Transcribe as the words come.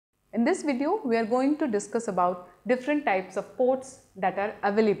In this video, we are going to discuss about different types of ports that are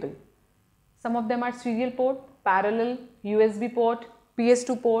available. Some of them are serial port, parallel, USB port,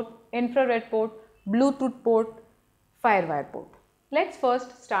 PS2 port, infrared port, Bluetooth port, FireWire port. Let's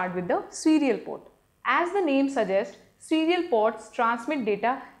first start with the serial port. As the name suggests, serial ports transmit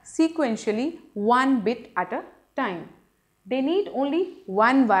data sequentially 1 bit at a time. They need only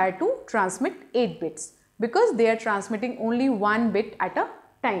one wire to transmit 8 bits because they are transmitting only 1 bit at a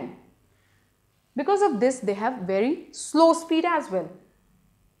time. Because of this, they have very slow speed as well.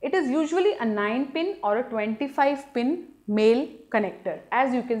 It is usually a 9-pin or a 25-pin male connector,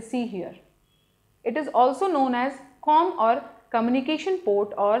 as you can see here. It is also known as COM or communication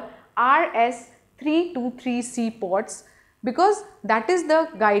port or RS323C ports because that is the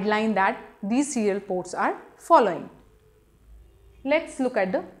guideline that these serial ports are following. Let's look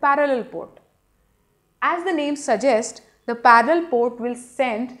at the parallel port. As the name suggests, the parallel port will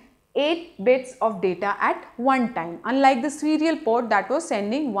send 8 bits of data at one time, unlike the serial port that was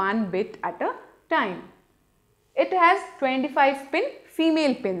sending 1 bit at a time. It has 25-pin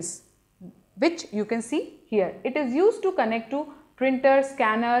female pins, which you can see here. It is used to connect to printer,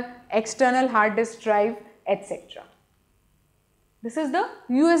 scanner, external hard disk drive, etc. This is the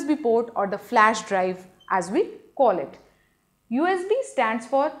USB port or the flash drive as we call it. USB stands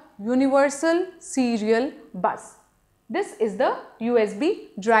for Universal Serial Bus. This is the USB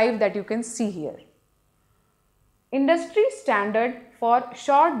drive that you can see here. Industry standard for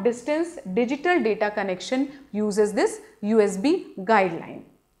short distance digital data connection uses this USB guideline.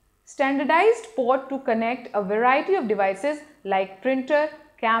 Standardized port to connect a variety of devices like printer,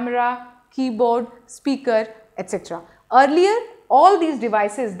 camera, keyboard, speaker, etc. Earlier, all these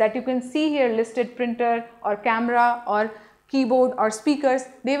devices that you can see here listed, printer or camera or keyboard or speakers,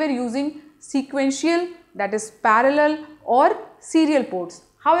 they were using sequential, that is parallel or serial ports.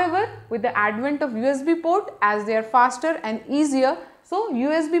 However, with the advent of USB port, as they are faster and easier, so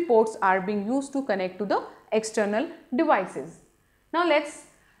USB ports are being used to connect to the external devices. Now let's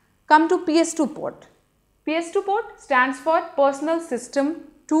come to PS2 port. PS2 port stands for Personal System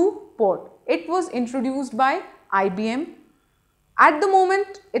 2 port. It was introduced by IBM. At the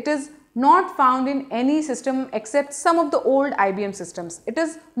moment, it is not found in any system except some of the old IBM systems. It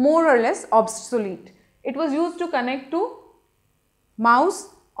is more or less obsolete. It was used to connect to mouse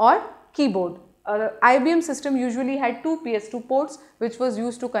or keyboard. IBM system usually had 2 PS2 ports which was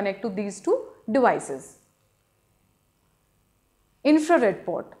used to connect to these two devices. Infrared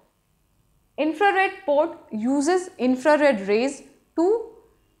port. Infrared port uses infrared rays to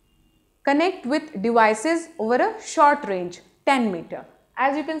connect with devices over a short range, 10 meter.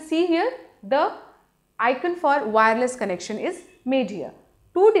 As you can see here, the icon for wireless connection is made here.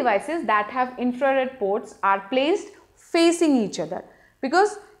 Two devices that have infrared ports are placed facing each other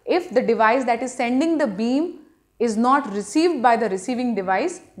because if the device that is sending the beam is not received by the receiving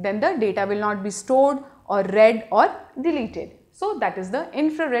device, then the data will not be stored or read or deleted. So that is the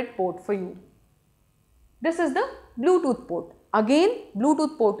infrared port for you. This is the Bluetooth port. Again,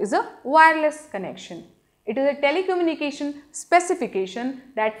 Bluetooth port is a wireless connection. It is a telecommunication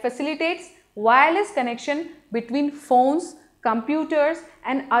specification that facilitates wireless connection between phones, computers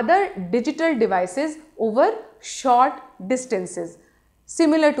and other digital devices over short distances,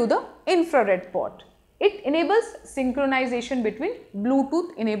 similar to the infrared port. It enables synchronization between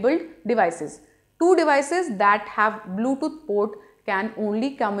Bluetooth enabled devices. Two devices that have Bluetooth port can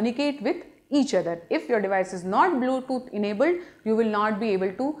only communicate with each other. If your device is not Bluetooth enabled, you will not be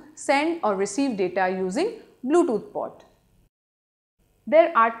able to send or receive data using Bluetooth port.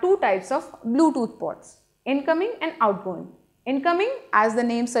 There are two types of Bluetooth ports, incoming and outgoing. Incoming, as the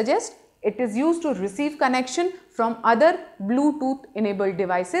name suggests, it is used to receive connection from other Bluetooth enabled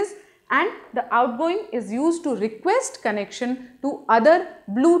devices, and the outgoing is used to request connection to other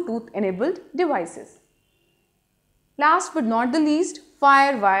Bluetooth enabled devices. Last but not the least,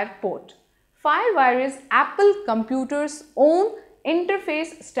 FireWire port. FireWire is Apple Computer's own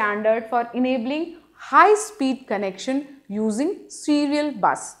interface standard for enabling high-speed connection using serial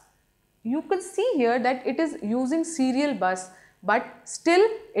bus. You can see here that it is using serial bus, but still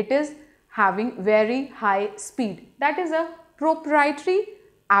it is having very high speed. That is a proprietary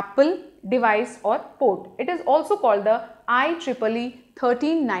Apple device or port. It is also called the IEEE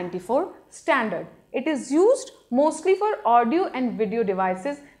 1394 standard. It is used mostly for audio and video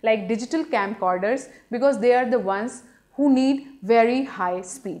devices like digital camcorders because they are the ones who need very high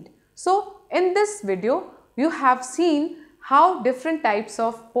speed. So in this video, you have seen how different types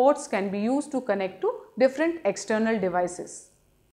of ports can be used to connect to different external devices.